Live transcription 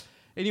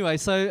Anyway,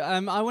 so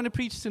I want to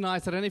preach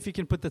tonight. I don't know if you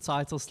can put the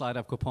title slide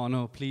up,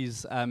 Kopano,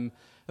 please,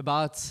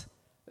 about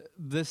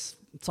this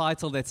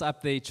title that's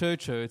up there,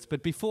 Church Hurts.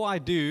 But before I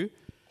do,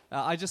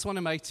 I just want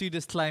to make two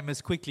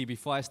disclaimers quickly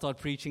before I start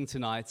preaching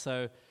tonight.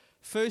 So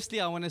firstly,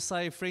 I want to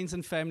say, friends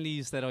and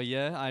families that are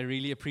here, I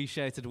really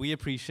appreciate it. We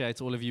appreciate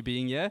all of you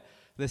being here.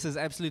 This has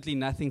absolutely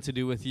nothing to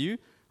do with you.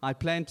 I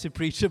planned to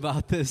preach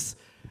about this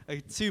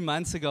 2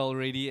 months ago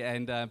already,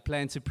 and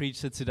planned to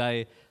preach it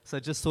today. So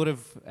it just sort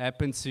of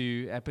happened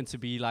to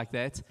be like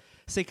that.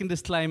 Second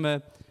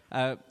disclaimer: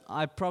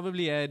 I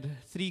probably had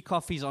 3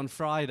 coffees on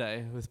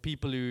Friday with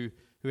people who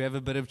have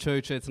a bit of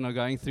church hurt and are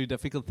going through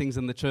difficult things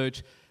in the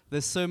church.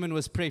 This sermon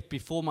was prepped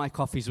before my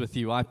coffees with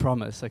you. I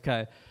promise.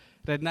 Okay,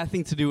 it had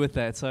nothing to do with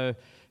that. So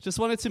just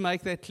wanted to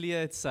make that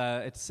clear.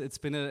 It's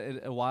been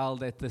a while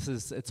that this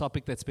is a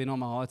topic that's been on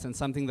my heart and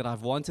something that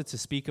I've wanted to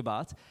speak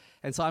about.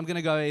 And so I'm going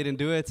to go ahead and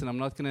do it, and I'm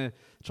not going to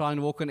try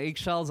and walk on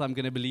eggshells. I'm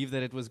going to believe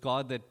that it was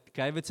God that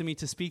gave it to me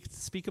to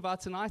speak about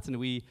tonight, and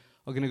we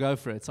are going to go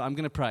for it. So I'm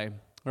going to pray.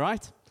 All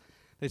right?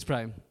 Let's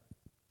pray.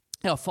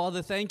 Yeah,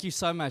 Father, thank you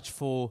so much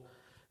for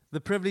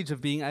the privilege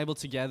of being able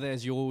to gather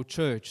as your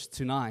church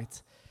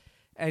tonight.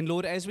 And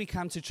Lord, as we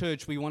come to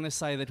church, we want to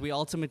say that we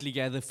ultimately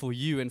gather for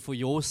you and for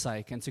your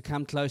sake and to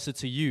come closer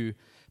to you.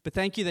 But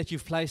thank you that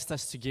you've placed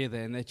us together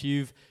and that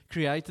you've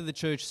created the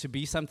church to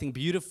be something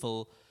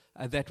beautiful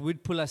that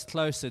would pull us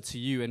closer to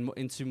you and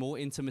into more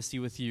intimacy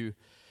with you.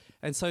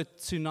 And so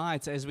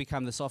tonight, as we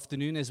come, this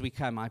afternoon as we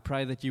come, I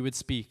pray that you would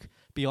speak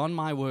beyond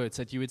my words,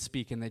 that you would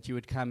speak and that you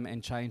would come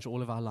and change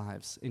all of our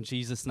lives. In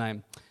Jesus'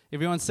 name.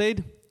 Everyone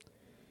said?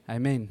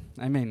 Amen.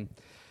 Amen.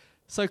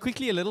 So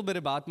quickly, a little bit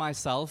about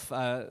myself.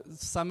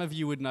 Some of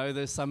you would know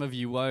this, some of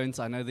you won't.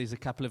 I know there's a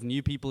couple of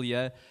new people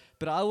here.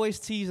 But I always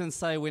tease and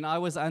say when I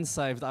was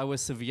unsaved, I was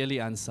severely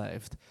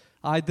unsaved.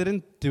 I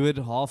didn't do it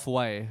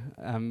halfway.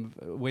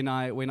 When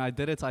I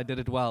did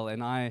it well.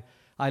 And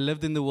I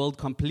lived in the world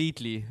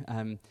completely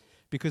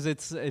because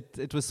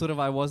it was sort of,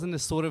 I wasn't a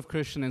sort of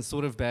Christian and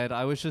sort of bad.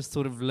 I was just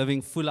sort of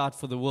living full out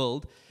for the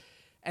world.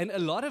 And a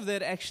lot of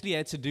that actually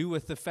had to do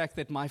with the fact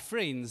that my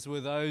friends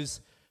were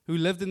those who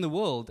lived in the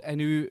world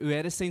and who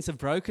had a sense of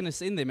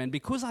brokenness in them. And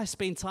because I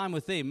spent time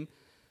with them,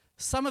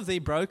 some of their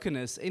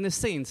brokenness, in a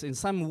sense, in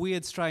some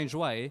weird, strange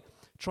way,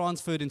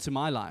 transferred into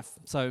my life.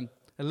 So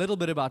a little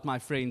bit about my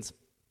friends.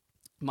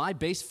 My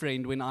best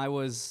friend, when I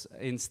was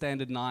in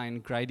Standard 9,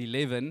 grade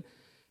 11,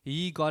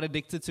 he got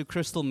addicted to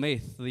crystal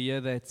meth the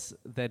year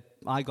that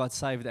I got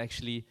saved,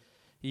 actually.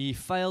 He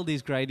failed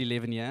his grade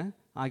 11 year.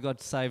 I got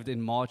saved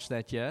in March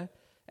that year,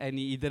 and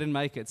he didn't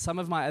make it. Some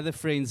of my other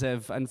friends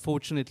have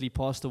unfortunately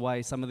passed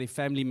away. Some of their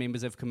family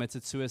members have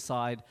committed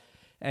suicide,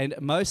 and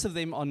most of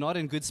them are not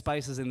in good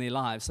spaces in their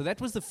lives. So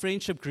that was the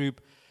friendship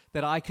group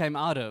that I came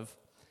out of.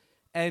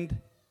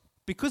 And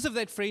because of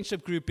that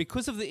friendship group,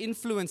 because of the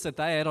influence that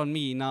they had on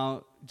me,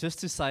 now, just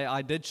to say,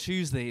 I did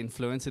choose their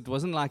influence. It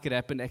wasn't like it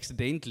happened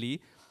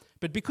accidentally.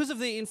 But because of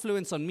their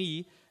influence on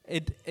me,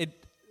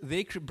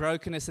 their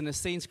brokenness, in a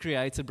sense,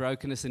 created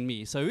brokenness in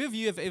me. So who of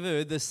you have ever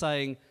heard this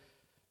saying,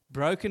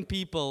 broken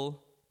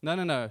people,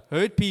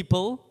 hurt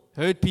people,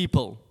 hurt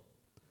people?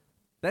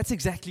 That's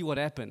exactly what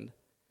happened.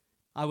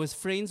 I was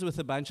friends with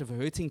a bunch of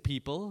hurting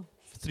people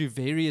through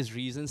various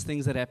reasons,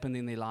 things that happened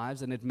in their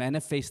lives, and it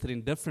manifested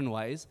in different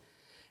ways.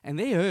 And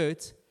their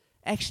hurt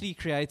actually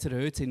created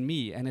hurt in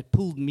me, and it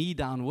pulled me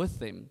down with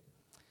them.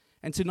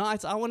 And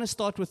tonight, I want to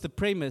start with the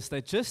premise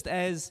that just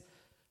as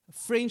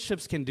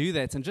friendships can do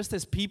that, and just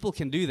as people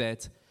can do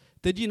that,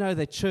 did you know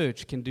that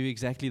church can do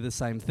exactly the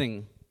same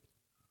thing?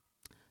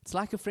 It's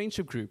like a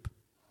friendship group.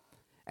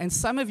 And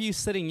some of you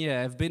sitting here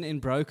have been in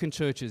broken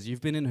churches.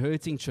 You've been in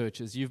hurting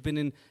churches. You've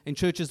been in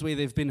churches where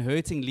they've been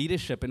hurting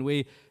leadership and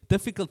where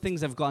difficult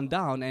things have gone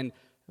down. And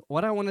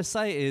what I want to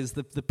say is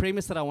the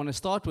premise that I want to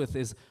start with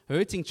is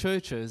hurting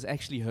churches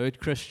actually hurt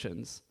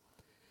Christians.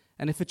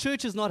 And if a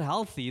church is not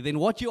healthy, then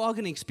what you are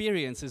going to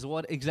experience is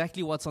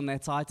exactly what's on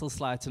that title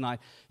slide tonight.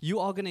 You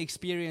are going to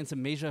experience a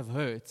measure of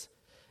hurt,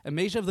 a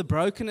measure of the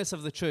brokenness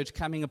of the church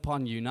coming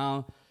upon you.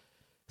 Now,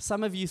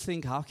 some of you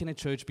think, how can a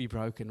church be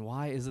broken?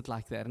 Why is it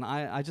like that? And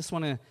I just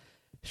want to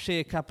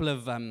share a couple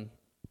of, a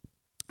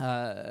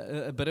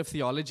bit of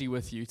theology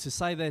with you to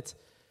say that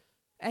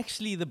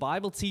actually the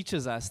Bible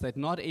teaches us that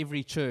not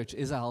every church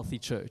is a healthy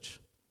church.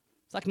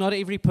 It's like not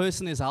every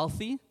person is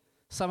healthy.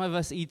 Some of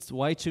us eat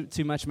way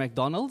too much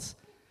McDonald's.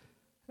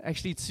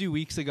 Actually, 2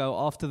 weeks ago,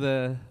 after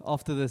the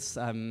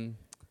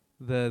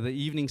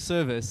evening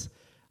service,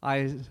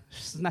 I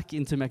snuck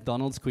into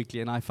McDonald's quickly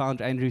and I found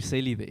Andrew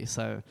Selly there.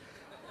 So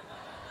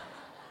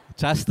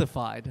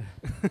justified.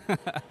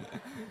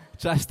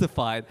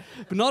 Justified.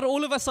 But not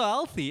all of us are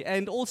healthy,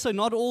 and also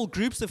not all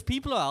groups of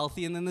people are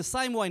healthy, and in the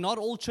same way, not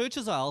all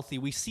churches are healthy.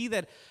 We see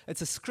that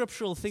it's a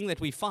scriptural thing that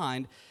we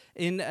find.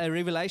 In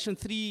Revelation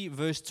 3,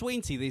 verse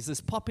 20, there's this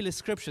popular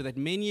scripture that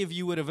many of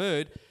you would have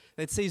heard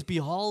that says,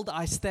 "Behold,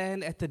 I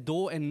stand at the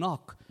door and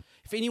knock.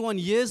 If anyone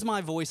hears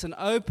my voice and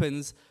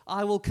opens,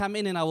 I will come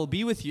in and I will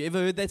be with you." Ever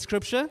heard that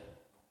scripture?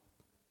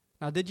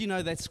 Now, did you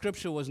know that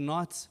scripture was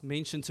not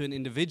mentioned to an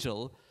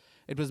individual?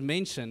 It was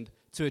mentioned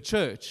to a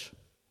church.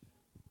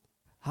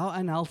 How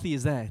unhealthy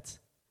is that?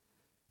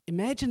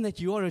 Imagine that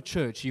you are a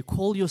church, you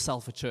call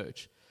yourself a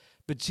church,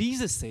 but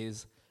Jesus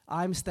says,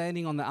 I'm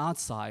standing on the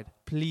outside,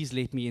 please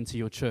let me into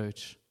your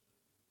church.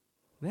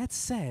 That's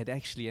sad,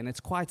 actually, and it's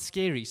quite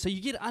scary. So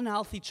you get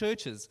unhealthy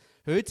churches,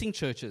 hurting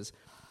churches.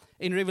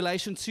 In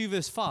Revelation 2,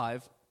 verse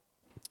 5,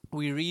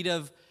 we read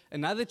of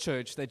another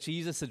church that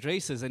Jesus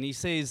addresses, and he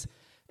says,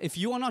 if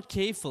you are not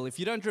careful, if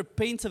you don't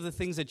repent of the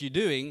things that you're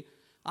doing,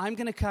 I'm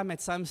going to come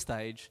at some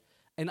stage,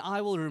 and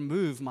I will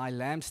remove my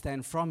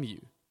lampstand from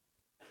you.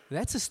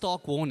 That's a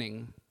stark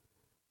warning.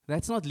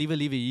 That's not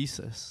Liewe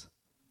Jesus.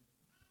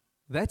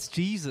 That's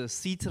Jesus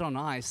seated on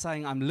high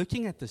saying, I'm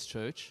looking at this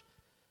church.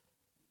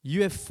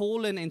 You have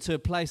fallen into a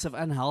place of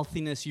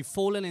unhealthiness. You've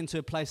fallen into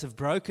a place of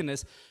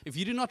brokenness. If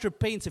you do not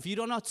repent, if you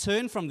do not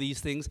turn from these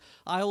things,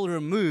 I will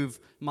remove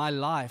my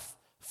life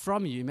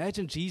from you.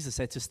 Imagine Jesus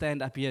had to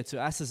stand up here to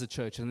us as a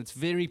church, and it's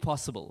very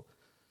possible,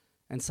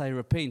 and say,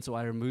 repent or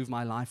I remove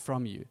my life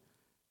from you.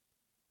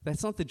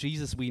 That's not the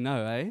Jesus we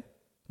know, eh?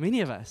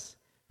 Many of us.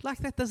 Like,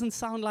 that doesn't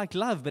sound like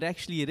love, but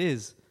actually it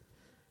is.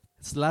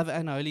 It's love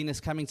and holiness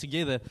coming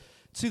together.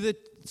 To the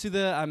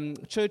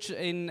church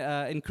in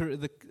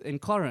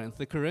Corinth,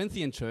 the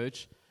Corinthian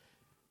church,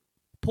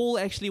 Paul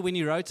actually, when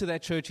he wrote to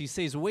that church, he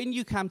says, when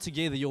you come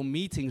together, your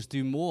meetings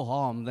do more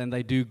harm than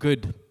they do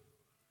good.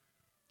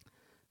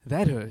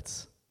 That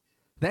hurts.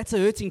 That's a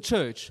hurting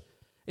church.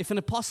 If an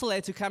apostle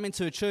had to come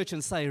into a church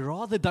and say,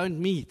 rather don't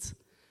meet,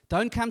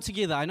 don't come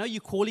together. I know you're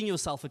calling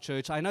yourself a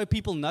church. I know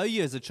people know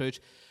you as a church.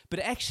 But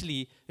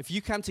actually, if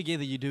you come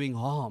together, you're doing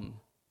harm.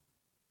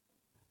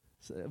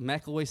 So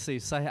Mac always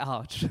says, say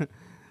ouch.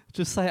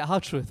 Just say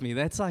ouch with me.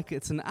 That's like,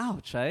 it's an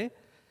ouch, eh?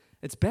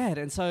 It's bad.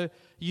 And so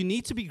you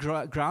need to be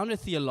grounded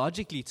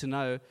theologically to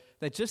know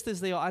that just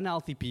as there are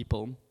unhealthy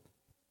people,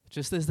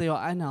 just as there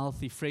are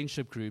unhealthy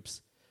friendship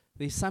groups,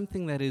 there's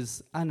something that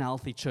is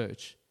unhealthy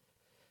church.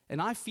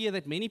 And I fear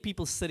that many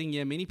people sitting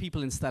here, many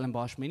people in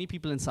Stellenbosch, many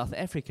people in South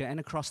Africa and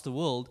across the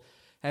world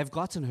have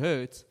gotten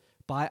hurt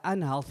by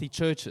unhealthy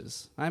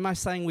churches. Am I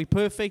saying we're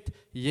perfect?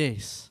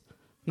 Yes.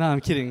 No,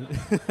 I'm kidding.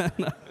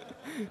 No,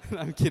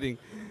 I'm kidding.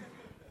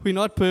 We're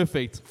not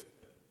perfect.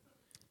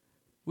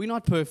 We're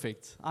not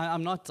perfect.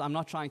 I'm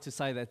not trying to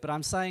say that, but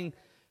I'm saying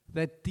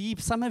that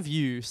some of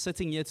you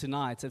sitting here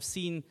tonight have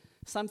seen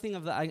something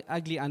of the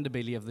ugly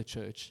underbelly of the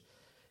church.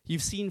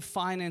 You've seen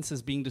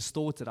finances being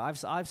distorted.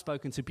 I've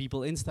spoken to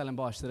people in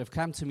Stellenbosch that have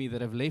come to me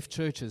that have left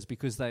churches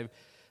because they've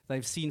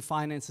seen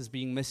finances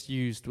being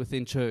misused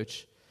within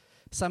church.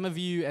 Some of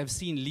you have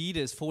seen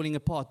leaders falling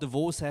apart,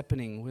 divorce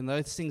happening. When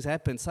those things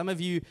happen, some of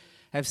you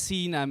have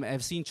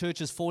seen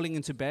churches falling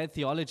into bad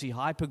theology,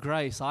 hyper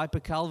grace,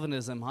 hyper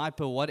Calvinism,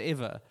 hyper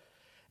whatever,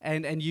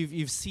 and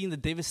you've seen the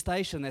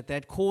devastation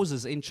that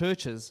causes in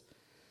churches.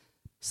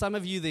 Some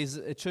of you, there's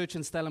a church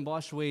in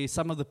Stellenbosch where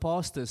some of the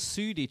pastors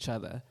sued each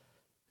other.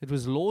 It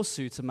was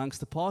lawsuits amongst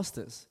the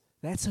pastors.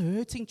 That's a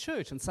hurting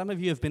church, and some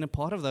of you have been a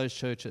part of those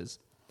churches.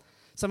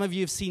 Some of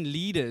you have seen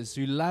leaders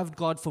who loved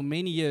God for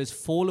many years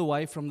fall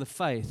away from the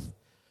faith,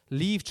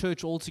 leave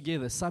church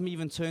altogether. Some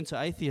even turn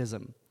to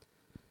atheism.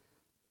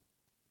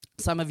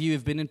 Some of you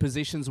have been in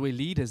positions where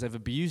leaders have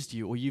abused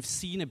you, or you've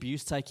seen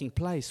abuse taking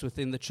place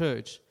within the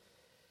church.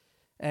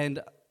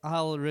 And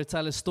I'll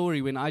retell a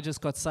story. When I just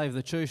got saved,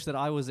 the church that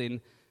I was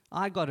in,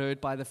 I got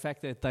hurt by the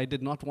fact that they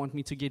did not want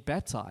me to get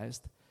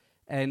baptized.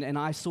 And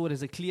I saw it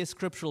as a clear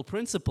scriptural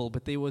principle,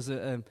 but there was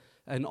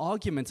an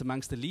argument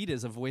amongst the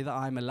leaders of whether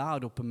I'm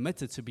allowed or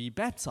permitted to be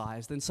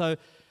baptized. And so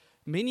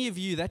many of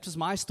you, that was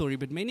my story,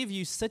 but many of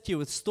you sit here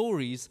with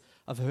stories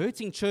of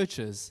hurting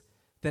churches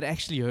that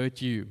actually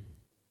hurt you.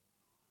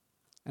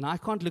 And I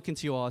can't look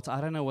into your heart. I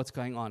don't know what's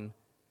going on.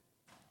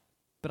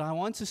 But I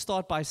want to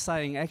start by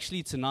saying,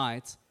 actually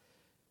tonight,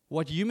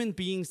 what human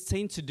beings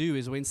tend to do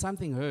is when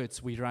something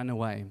hurts, we run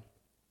away.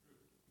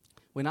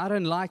 When I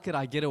don't like it,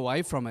 I get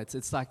away from it.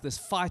 It's like this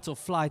fight or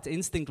flight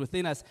instinct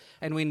within us.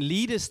 And when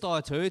leaders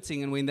start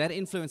hurting and when that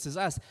influences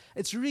us,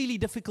 it's really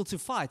difficult to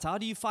fight. How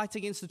do you fight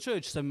against the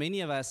church? So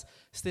many of us,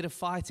 instead of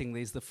fighting,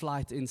 there's the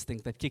flight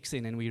instinct that kicks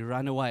in and we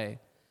run away.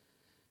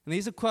 And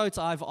these are quotes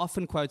I've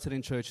often quoted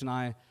in church, and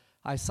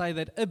I say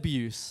that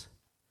abuse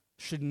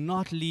should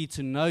not lead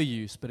to no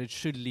use, but it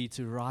should lead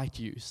to right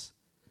use.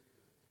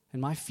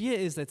 And my fear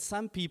is that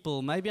some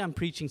people, maybe I'm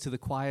preaching to the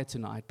choir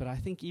tonight, but I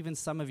think even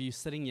some of you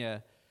sitting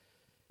here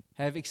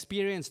have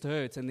experienced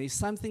hurt, and there's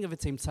something of a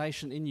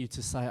temptation in you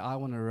to say, I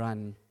want to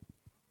run.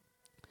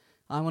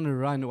 I want to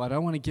run, or I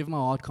don't want to give my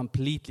heart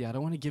completely. I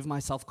don't want to give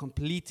myself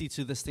completely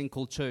to this thing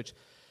called church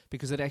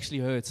because it actually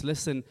hurts.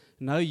 Listen,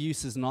 no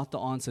use is not the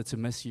answer to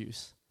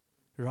misuse.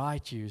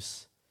 Right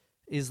use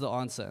is the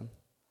answer.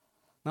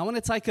 Now I want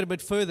to take it a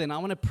bit further, and I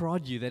want to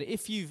prod you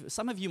that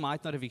some of you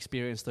might not have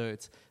experienced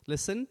hurt.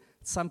 Listen,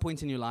 at some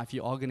point in your life,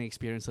 you are going to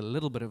experience a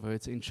little bit of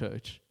hurt in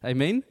church.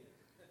 Amen?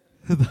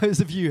 Those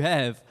of you who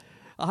have.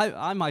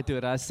 I might do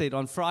it. I said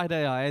on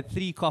Friday I had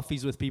 3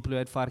 coffees with people who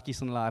had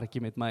varkies en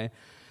lartjie met my.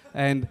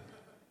 And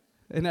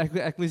En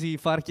ek moes die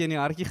varkie in die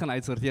hartjie gaan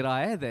uitsorteer.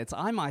 I had that.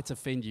 I might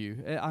offend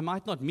you. I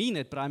might not mean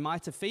it, but I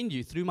might offend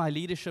you through my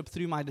leadership,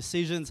 through my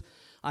decisions.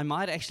 I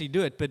might actually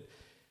do it. But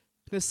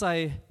I'm going to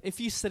say, if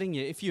you're sitting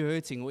here, if you're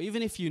hurting, or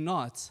even if you're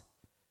not,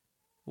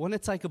 I want to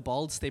take a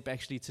bold step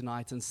actually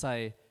tonight and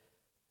say,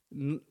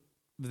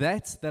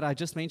 that I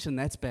just mentioned,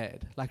 that's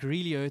bad. Like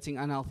really hurting,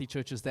 unhealthy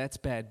churches, that's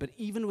bad. But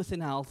even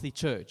within a healthy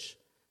church,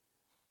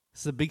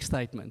 this is a big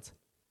statement.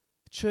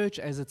 Church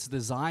as it's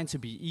designed to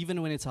be,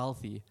 even when it's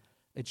healthy,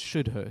 it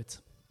should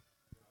hurt.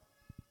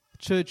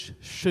 Church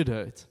should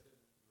hurt.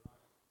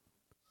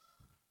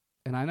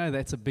 And I know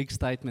that's a big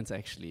statement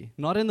actually.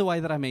 Not in the way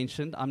that I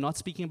mentioned. I'm not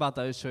speaking about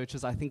those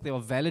churches. I think there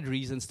are valid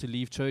reasons to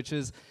leave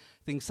churches.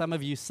 I think some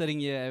of you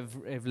sitting here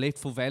have left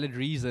for valid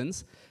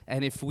reasons.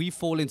 And if we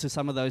fall into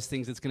some of those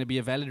things, it's going to be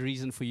a valid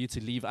reason for you to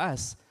leave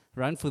us.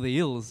 Run for the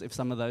hills if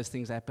some of those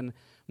things happen.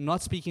 I'm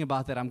not speaking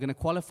about that. I'm going to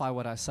qualify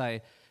what I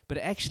say. But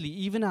actually,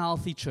 even a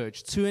healthy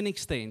church, to an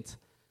extent,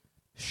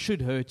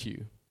 should hurt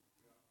you.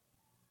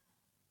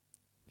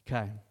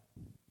 Okay.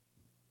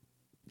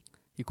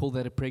 You call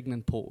that a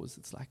pregnant pause.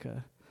 It's like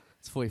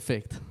it's for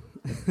effect.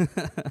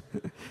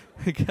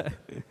 Okay.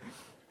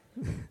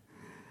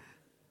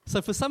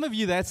 So for some of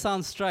you, that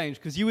sounds strange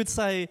because you would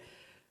say,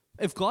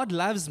 if God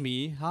loves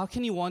me, how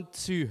can he want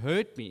to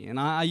hurt me? And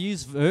I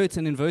use hurt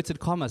in inverted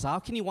commas. How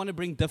can he want to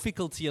bring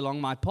difficulty along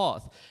my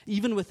path?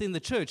 Even within the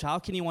church, how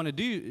can he want to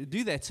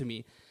do that to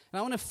me? And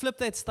I want to flip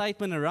that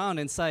statement around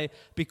and say,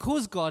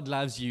 because God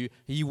loves you,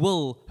 he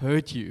will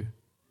hurt you.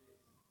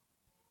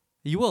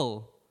 He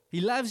will. He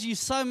loves you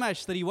so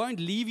much that he won't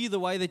leave you the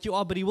way that you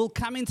are, but he will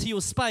come into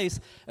your space,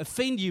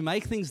 offend you,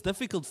 make things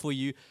difficult for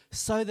you,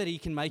 so that he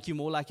can make you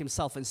more like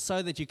himself and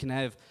so that you can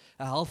have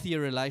a healthier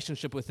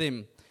relationship with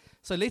him.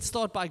 So let's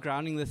start by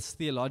grounding this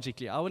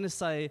theologically. I want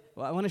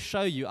to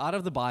show you out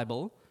of the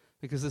Bible,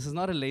 because this is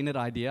not a Leonard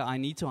idea, I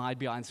need to hide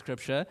behind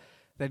Scripture,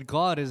 that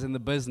God is in the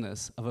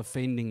business of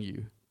offending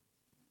you.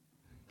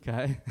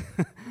 Okay?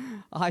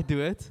 I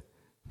do it.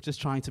 I'm just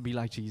trying to be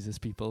like Jesus,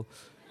 people.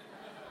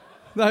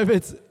 No,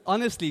 but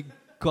honestly,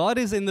 God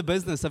is in the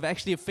business of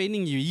actually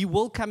offending you. He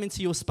will come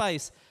into your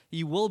space.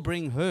 He will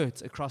bring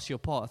hurt across your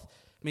path,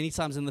 many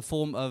times in the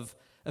form of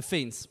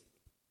offense.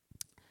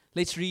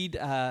 Let's read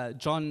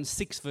John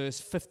 6, verse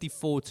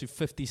 54 to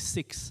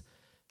 56.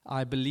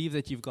 I believe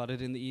that you've got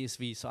it in the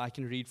ESV, so I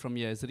can read from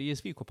here. Is it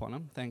ESV,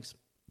 Kopana? Thanks.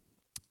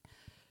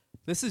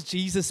 This is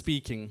Jesus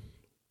speaking.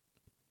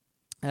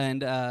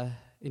 And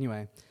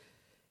anyway,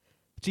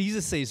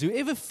 Jesus says,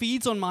 whoever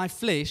feeds on my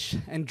flesh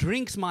and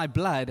drinks my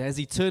blood has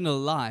eternal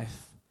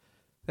life.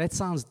 That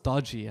sounds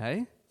dodgy,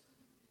 eh?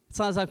 It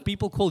sounds like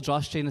people call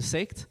Josh Chen a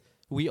sect.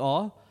 We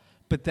are.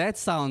 But that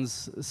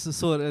sounds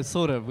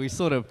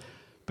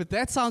but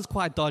that sounds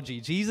quite dodgy.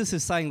 Jesus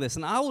is saying this,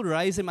 and I will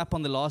raise him up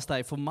on the last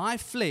day, for my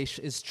flesh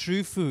is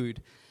true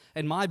food,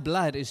 and my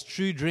blood is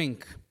true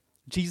drink.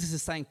 Jesus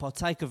is saying,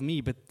 partake of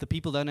me, but the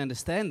people don't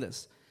understand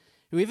this.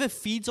 Whoever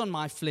feeds on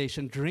my flesh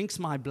and drinks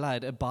my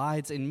blood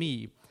abides in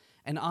me,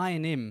 and I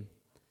in him.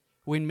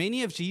 When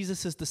many of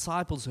Jesus'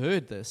 disciples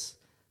heard this,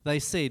 they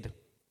said,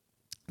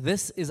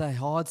 this is a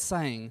hard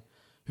saying.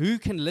 Who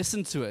can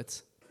listen to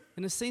it?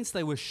 In a sense,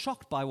 they were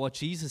shocked by what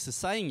Jesus is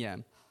saying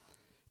here.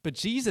 But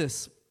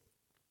Jesus,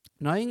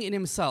 knowing in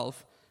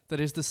himself that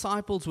his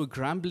disciples were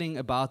grumbling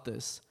about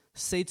this,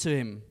 said to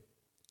him,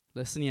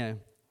 listen here,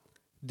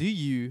 do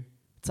you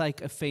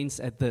take offense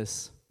at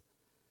this?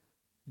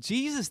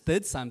 Jesus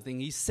did something,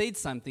 he said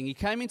something, he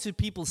came into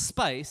people's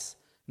space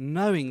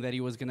knowing that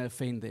he was going to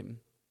offend them.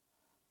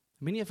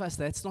 Many of us,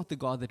 that's not the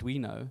God that we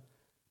know.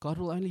 God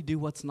will only do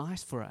what's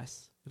nice for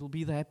us. It'll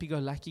be the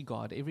happy-go-lucky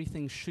God.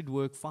 Everything should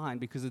work fine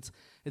because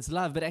it's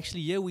love. But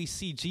actually here we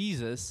see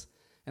Jesus,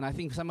 and I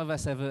think some of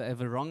us have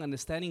a wrong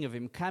understanding of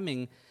him,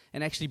 coming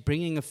and actually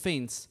bringing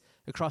offense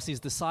across his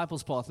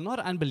disciples' path. Not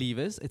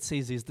unbelievers, it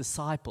says his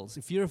disciples.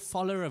 If you're a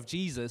follower of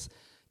Jesus,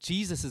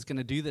 Jesus is going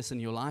to do this in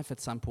your life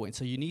at some point.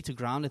 So you need to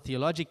ground it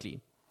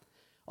theologically.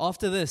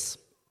 After this,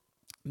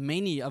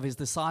 many of his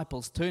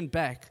disciples turned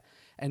back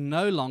and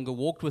no longer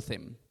walked with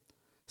him.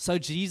 So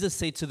Jesus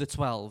said to the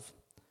 12,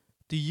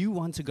 do you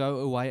want to go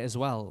away as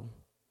well?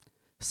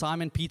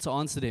 Simon Peter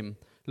answered him,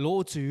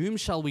 Lord, to whom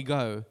shall we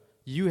go?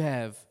 You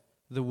have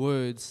the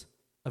words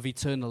of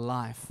eternal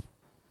life.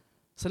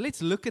 So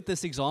let's look at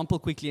this example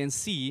quickly and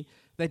see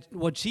that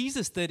what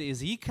Jesus did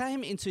is he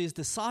came into his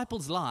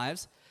disciples'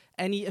 lives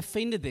and he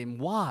offended them.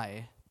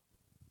 Why?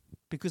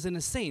 Because in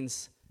a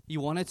sense, he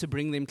wanted to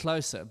bring them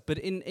closer. But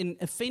in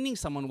offending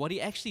someone, what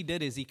he actually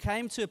did is he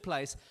came to a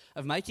place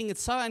of making it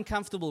so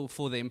uncomfortable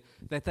for them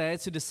that they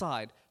had to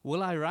decide,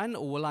 will I run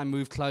or will I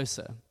move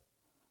closer?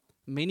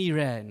 Many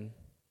ran.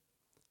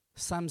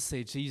 Some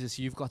said, Jesus,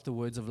 you've got the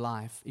words of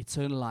life,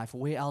 eternal life.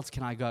 Where else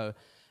can I go?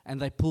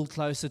 And they pulled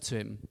closer to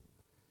him.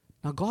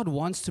 Now, God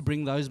wants to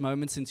bring those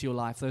moments into your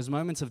life, those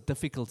moments of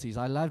difficulties.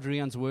 I loved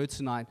Rian's word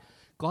tonight.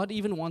 God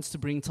even wants to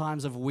bring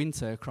times of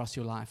winter across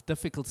your life,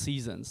 difficult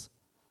seasons.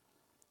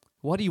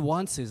 What he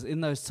wants is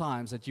in those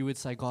times that you would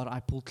say, God, I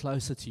pull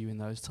closer to you in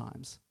those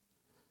times.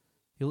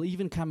 He'll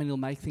even come and he'll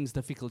make things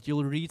difficult.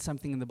 You'll read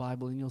something in the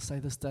Bible and you'll say,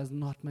 this does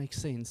not make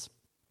sense.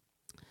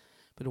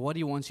 But what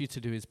he wants you to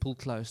do is pull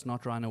close,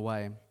 not run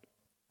away.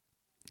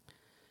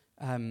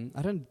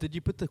 Did you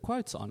put the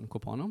quotes on,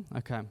 Kopano?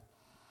 Okay.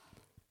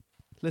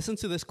 Listen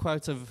to this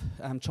quote of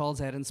Charles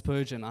Haddon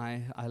Spurgeon.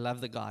 I love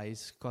the guy.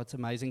 He's got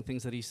amazing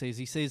things that he says.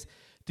 He says,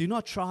 do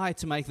not try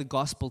to make the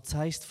gospel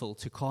tasteful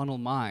to carnal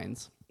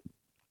minds.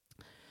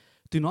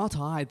 Do not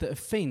hide the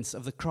offense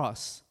of the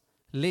cross,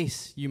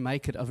 lest you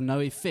make it of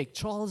no effect.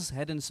 Charles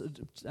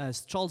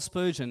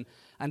Spurgeon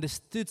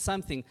understood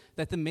something,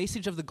 that the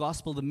message of the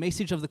gospel, the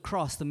message of the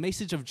cross, the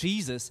message of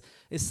Jesus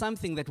is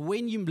something that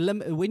when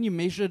you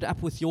measure it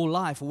up with your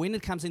life, when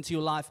it comes into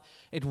your life,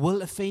 it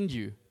will offend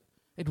you.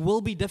 It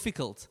will be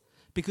difficult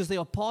because there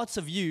are parts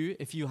of you,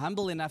 if you're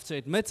humble enough to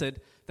admit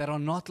it, that are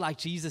not like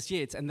Jesus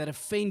yet and that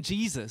offend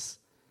Jesus.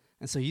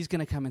 And so he's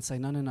going to come and say,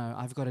 no,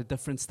 I've got a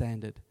different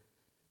standard.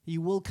 He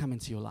will come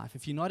into your life.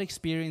 If you're not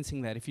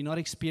experiencing that, if you're not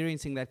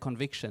experiencing that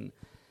conviction,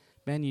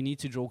 man, you need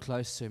to draw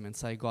close to him and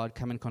say, God,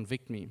 come and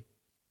convict me.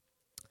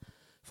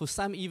 For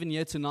some, even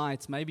here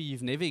tonight, maybe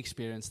you've never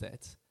experienced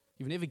that.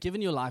 You've never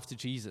given your life to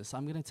Jesus.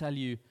 I'm going to tell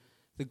you,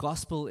 the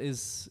gospel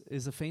is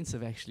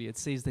offensive, actually. It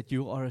says that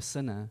you are a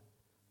sinner.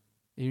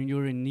 And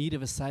you're in need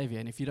of a Savior.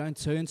 And if you don't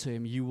turn to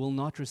him, you will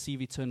not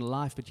receive eternal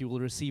life, but you will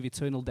receive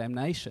eternal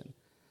damnation.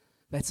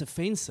 That's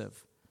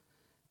offensive.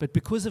 But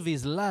because of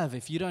his love,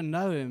 if you don't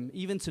know him,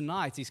 even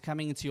tonight, he's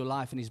coming into your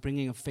life and he's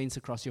bringing a fence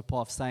across your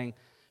path, saying,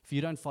 if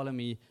you don't follow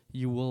me,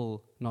 you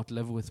will not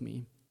live with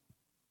me.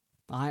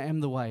 I am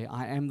the way,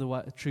 I am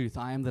the truth,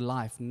 I am the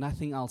life,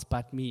 nothing else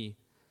but me.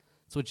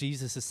 That's what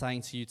Jesus is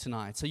saying to you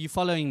tonight. So you're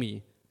following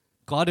me.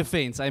 God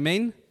offends,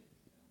 amen?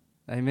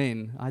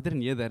 Amen. I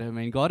didn't hear that,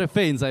 amen. God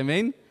offends,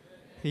 amen?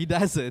 He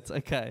does it,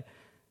 okay.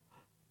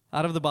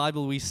 Out of the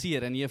Bible, we see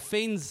it, and he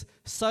offends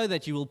so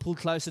that you will pull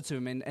closer to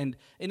him and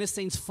in a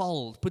sense,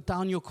 fold. Put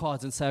down your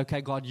cards and say, okay,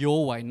 God,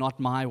 your way, not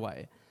my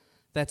way.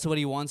 That's what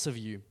he wants of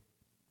you.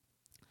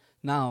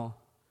 Now,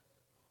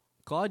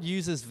 God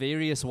uses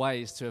various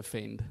ways to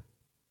offend.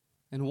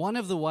 And one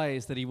of the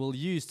ways that he will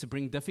use to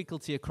bring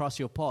difficulty across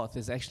your path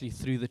is actually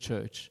through the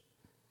church.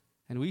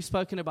 And we've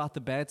spoken about the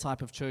bad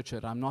type of church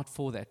hurt. I'm not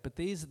for that. But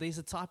there's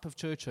a type of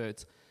church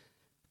hurt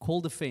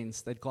called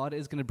offense that God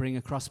is going to bring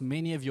across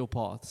many of your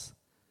paths.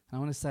 And I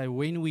want to say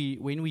when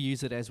we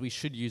use it as we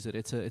should use it,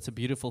 it's a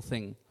beautiful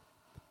thing.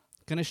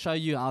 I'm going to show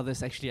you how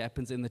this actually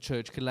happens in the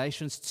church.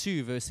 Galatians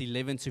 2, verse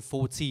 11 to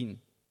 14.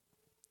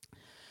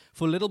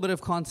 For a little bit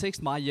of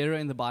context, my hero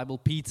in the Bible,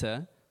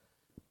 Peter,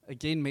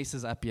 again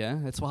messes up here.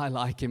 That's why I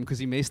like him, because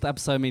he messed up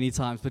so many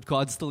times. But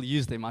God still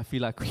used him. I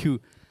feel like,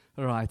 phew,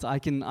 all right, I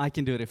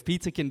can do it. If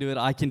Peter can do it,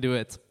 I can do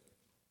it.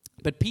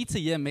 But Peter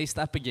here messed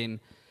up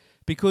again,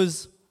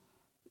 because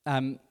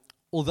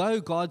although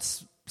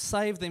God's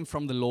saved them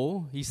from the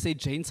law, he said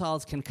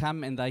Gentiles can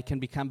come and they can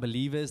become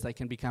believers, they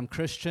can become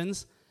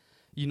Christians.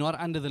 You're not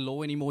under the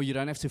law anymore. You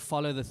don't have to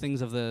follow the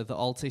things of the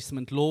Old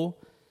Testament law.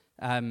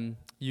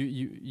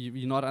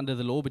 You're not under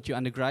the law, but you're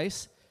under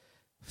grace.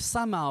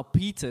 Somehow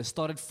Peter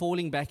started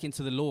falling back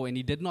into the law, and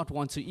he did not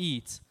want to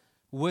eat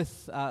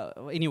with,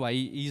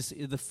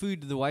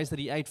 the ways that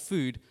he ate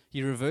food,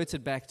 he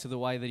reverted back to the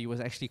way that he was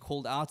actually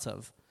called out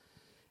of.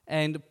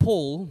 And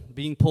Paul,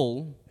 being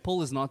Paul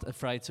is not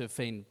afraid to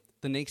offend.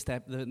 The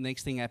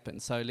next thing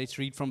happened. So let's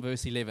read from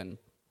verse 11.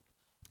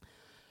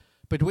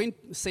 But when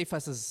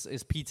Cephas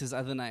is Peter's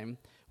other name,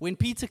 when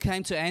Peter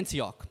came to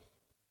Antioch,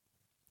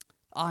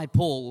 I,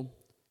 Paul,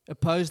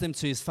 opposed him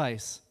to his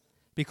face,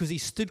 because he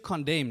stood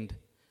condemned.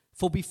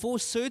 For before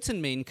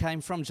certain men came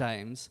from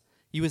James,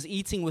 he was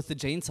eating with the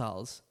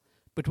Gentiles.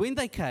 But when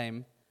they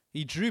came,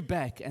 he drew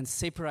back and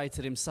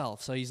separated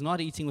himself. So he's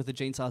not eating with the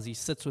Gentiles, he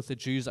sits with the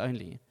Jews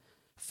only,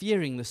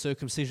 fearing the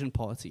circumcision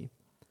party.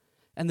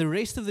 And the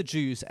rest of the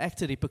Jews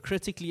acted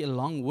hypocritically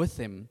along with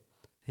him.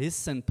 His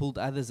sin pulled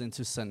others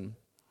into sin,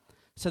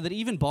 so that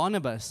even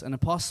Barnabas, an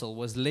apostle,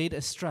 was led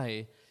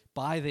astray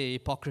by their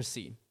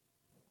hypocrisy.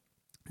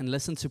 And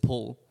listen to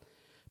Paul.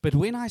 But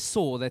when I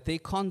saw that their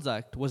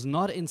conduct was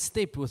not in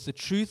step with the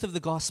truth of the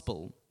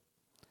gospel,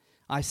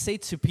 I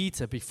said to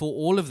Peter before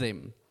all of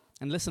them,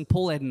 and listen,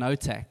 Paul had no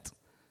tact.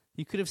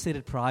 He could have said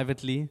it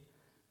privately.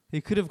 He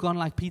could have gone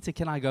like, Peter,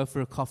 can I go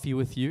for a coffee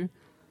with you?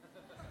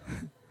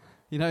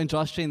 You know, in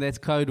Joshua, that's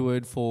code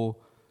word for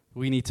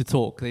we need to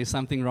talk. There's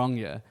something wrong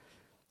here.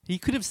 He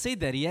could have said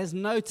that. He has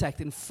no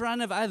tact. In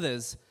front of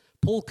others,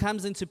 Paul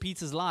comes into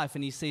Peter's life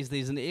and he says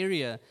there's an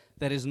area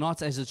that is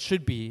not as it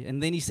should be.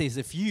 And then he says,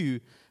 if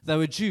you,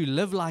 though a Jew,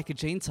 live like a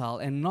Gentile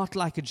and not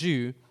like a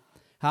Jew,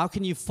 how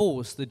can you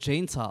force the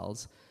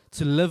Gentiles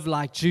to live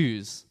like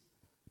Jews?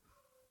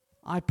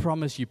 I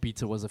promise you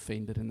Peter was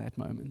offended in that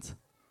moment.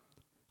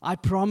 I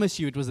promise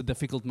you it was a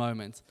difficult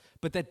moment.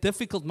 But that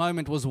difficult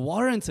moment was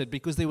warranted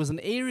because there was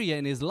an area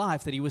in his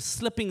life that he was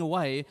slipping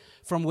away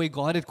from where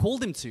God had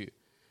called him to.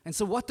 And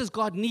so what does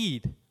God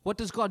need? What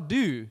does God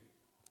do?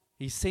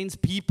 He sends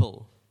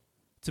people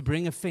to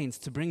bring offense,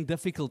 to bring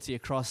difficulty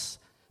across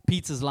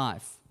Peter's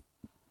life.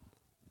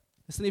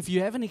 Listen, if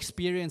you haven't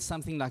experienced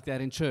something like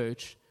that in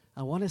church,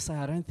 I want to say,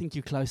 I don't think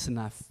you're close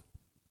enough.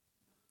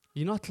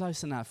 You're not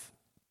close enough.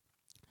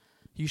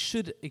 You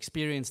should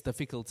experience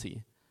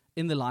difficulty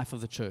in the life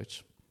of the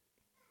church.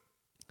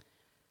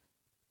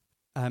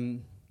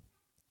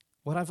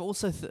 What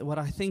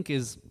I think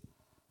is,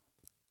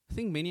 I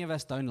think many of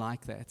us don't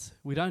like that.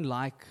 We don't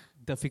like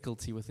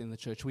difficulty within the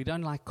church. We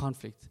don't like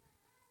conflict.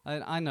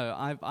 I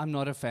know, I'm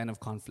not a fan of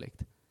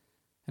conflict.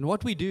 And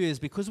what we do is,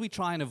 because we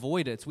try and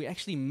avoid it, we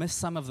actually miss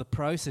some of the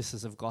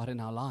processes of God in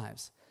our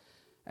lives.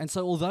 And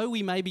so although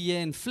we may be here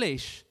in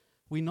flesh,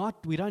 we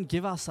don't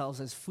give ourselves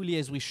as fully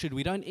as we should.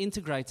 We don't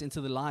integrate into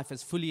the life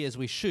as fully as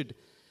we should.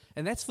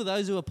 And that's for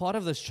those who are part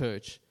of this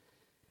church.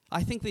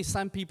 I think there's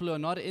some people who are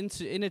not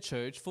in a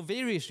church for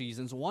various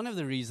reasons. One of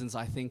the reasons,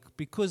 I think,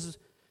 because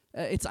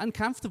it's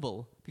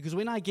uncomfortable. Because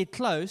when I get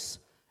close,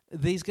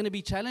 there's going to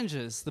be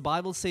challenges. The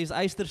Bible says,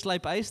 "Eyster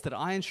slyp eyster,"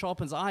 iron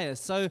sharpens iron.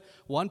 So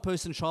one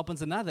person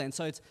sharpens another. And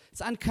so it's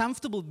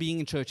uncomfortable being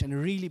in church and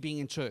really being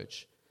in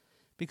church.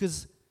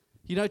 Because,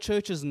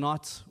 church is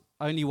not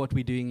only what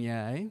we're doing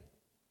here, eh?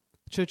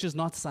 Church is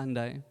not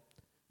Sunday.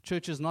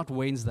 Church is not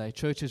Wednesday.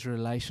 Church is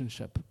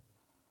relationship.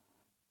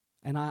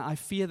 And I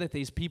fear that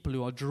there's people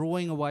who are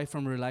drawing away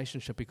from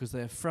relationship because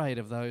they're afraid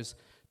of those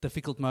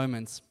difficult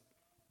moments.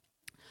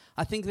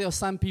 I think there are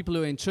some people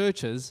who are in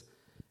churches,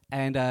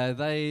 and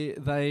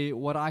they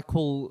what I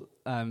call,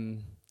 I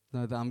don't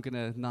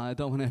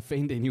want to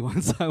offend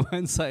anyone, so I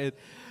won't say it.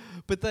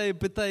 But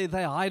they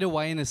hide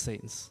away in a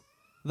sense.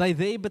 They're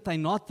there, but they're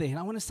not there. And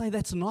I want to say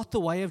that's not the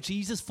way of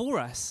Jesus for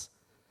us.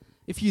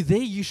 If you're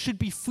there, you should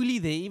be fully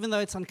there. Even though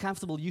it's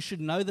uncomfortable, you should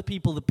know the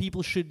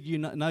people should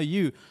know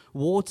you,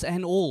 warts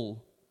and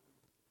all.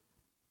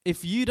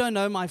 If you don't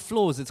know my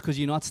flaws, it's because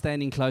you're not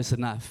standing close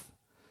enough.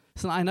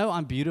 So I know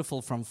I'm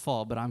beautiful from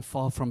far, but I'm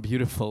far from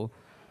beautiful.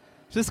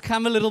 Just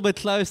come a little bit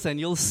closer and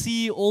you'll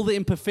see all the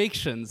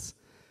imperfections.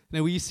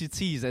 We used to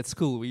tease at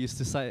school. We used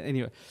to say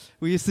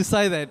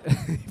that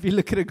if you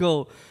look at a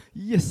girl,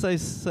 yes,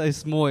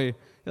 sy's mooi.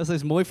 Ja,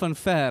 sy's mooi van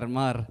ver,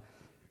 maar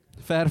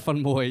ver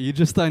van mooi. You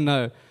just don't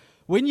know.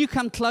 When you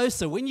come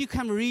closer, when you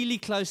come really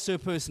close to a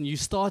person, you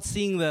start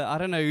seeing I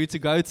don't know who to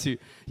go to.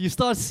 You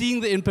start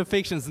seeing the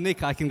imperfections.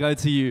 Nick, I can go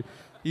to you.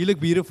 You look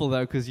beautiful,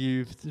 though, because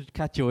you've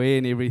cut your hair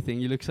and everything.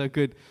 You look so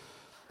good.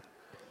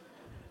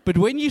 But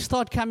when you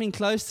start coming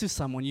close to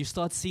someone, you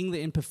start seeing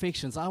the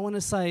imperfections. I want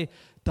to say,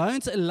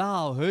 don't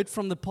allow hurt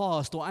from the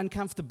past or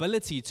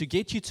uncomfortability to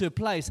get you to a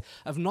place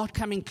of not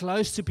coming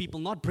close to people,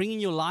 not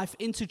bringing your life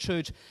into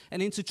church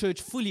and into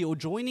church fully, or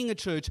joining a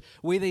church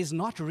where there's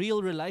not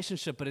real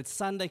relationship, but it's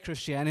Sunday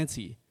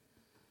Christianity.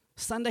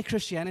 Sunday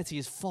Christianity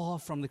is far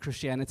from the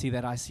Christianity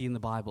that I see in the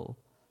Bible.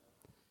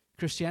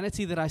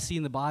 Christianity that I see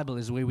in the Bible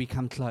is where we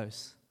come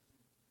close,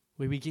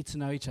 where we get to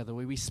know each other,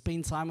 where we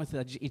spend time with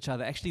each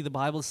other. Actually, the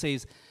Bible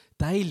says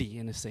daily,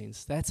 in a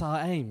sense. That's our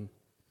aim.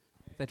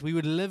 That we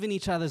would live in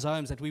each other's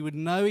homes, that we would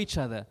know each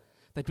other,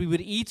 that we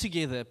would eat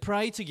together,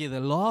 pray together,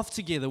 laugh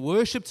together,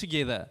 worship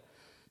together,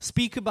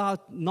 speak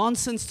about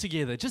nonsense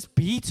together, just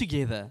be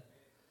together,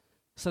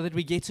 so that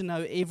we get to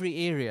know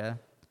every area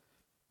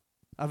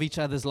of each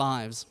other's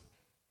lives.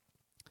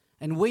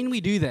 And when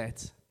we do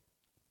that,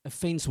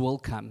 offense will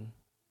come.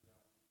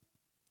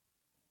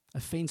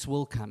 Offense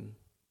will come.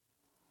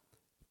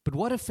 But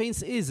what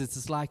offense is,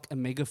 it's like a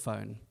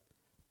megaphone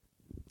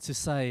to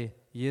say,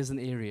 here's an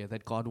area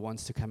that God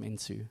wants to come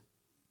into.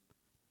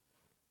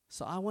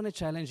 So I want to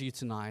challenge you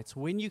tonight,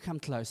 when you come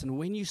close and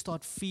when you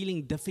start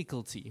feeling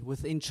difficulty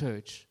within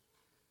church,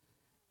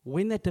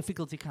 when that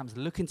difficulty comes,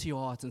 look into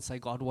your heart and say,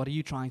 God, what are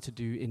you trying to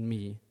do in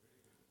me?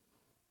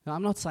 Now,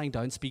 I'm not saying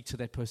don't speak to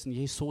that person.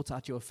 Yes, sort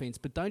out your offense,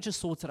 but don't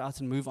just sort it out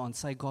and move on.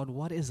 Say, God,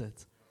 what is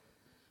it?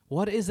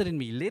 What is it in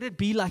me? Let it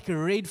be like a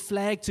red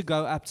flag to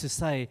go up to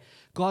say,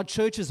 God,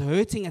 church is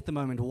hurting at the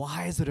moment.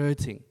 Why is it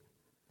hurting?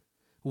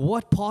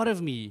 What part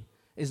of me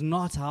is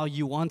not how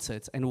you want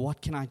it, and what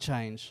can I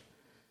change?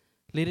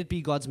 Let it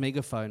be God's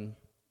megaphone.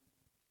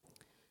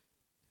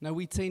 Now,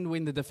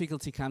 when the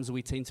difficulty comes,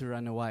 we tend to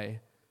run away.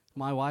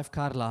 My wife,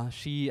 Carla,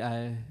 she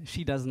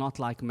does not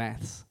like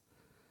maths.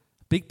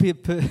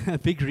 A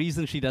big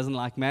reason she doesn't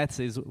like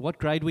maths is, what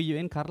grade were you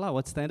in, Carla?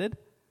 What standard?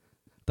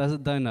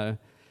 Don't know.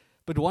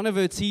 But one of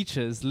her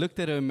teachers looked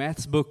at her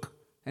maths book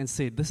and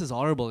said, this is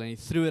horrible, and he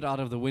threw it out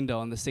of the window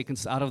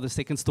out of the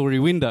second story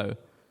window.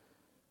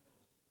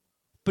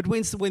 But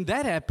when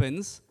that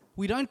happens,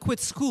 we don't quit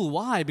school.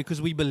 Why?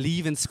 Because we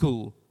believe in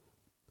school.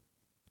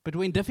 But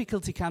when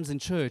difficulty comes in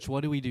church,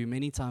 what do?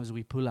 Many times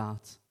we pull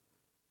out.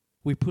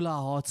 We pull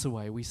our hearts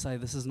away. We say,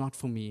 this is not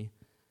for me.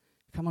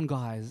 Come on,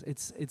 guys.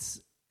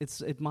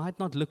 It might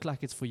not look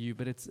like it's for you,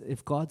 but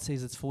if God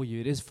says it's for you,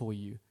 it is for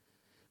you.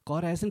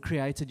 God hasn't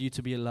created you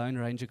to be a Lone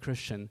Ranger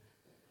Christian.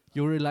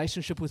 Your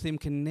relationship with Him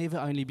can never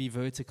only be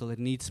vertical. It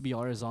needs to be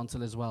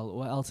horizontal as well,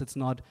 or else it's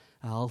not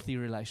a healthy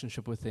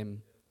relationship with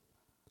Him.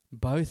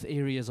 Both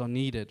areas are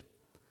needed.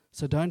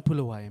 So don't pull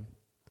away.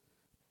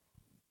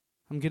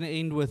 I'm going to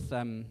end with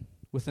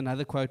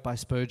another quote by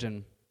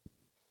Spurgeon,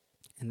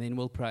 and then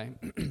we'll pray.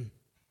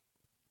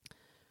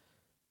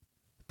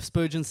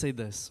 Spurgeon said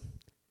this: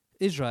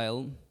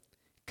 Israel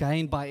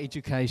gained by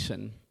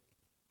education.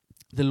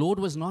 The Lord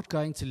was not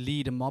going to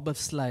lead a mob of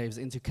slaves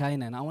into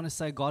Canaan. I want to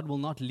say God will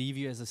not leave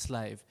you as a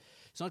slave.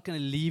 He's not going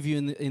to leave you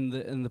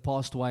in the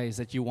past ways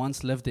that you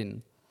once lived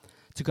in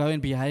to go and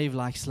behave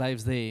like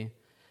slaves there.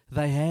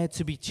 They had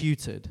to be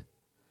tutored.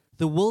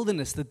 The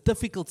wilderness, the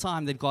difficult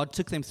time that God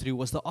took them through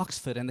was the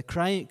Oxford and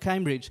the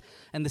Cambridge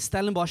and the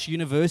Stellenbosch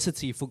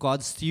University for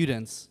God's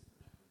students.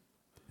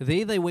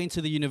 There they went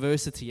to the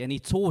university and He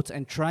taught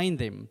and trained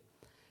them,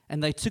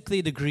 and they took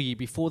their degree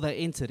before they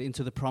entered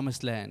into the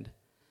promised land.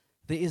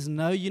 There is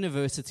no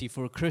university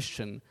for a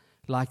Christian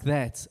like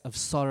that of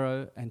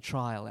sorrow and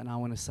trial, and I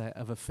want to say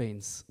of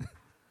offense.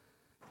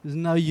 There's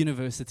no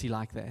university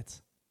like that.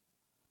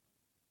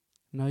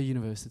 No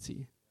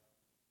university.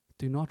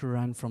 Do not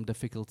run from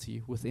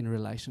difficulty within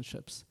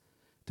relationships.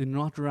 Do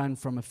not run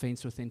from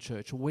offense within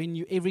church.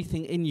 When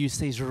everything in you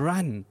says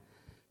run,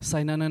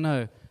 say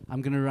no,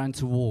 I'm going to run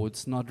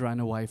towards, not run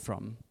away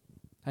from.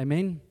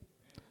 Amen?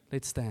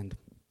 Let's stand.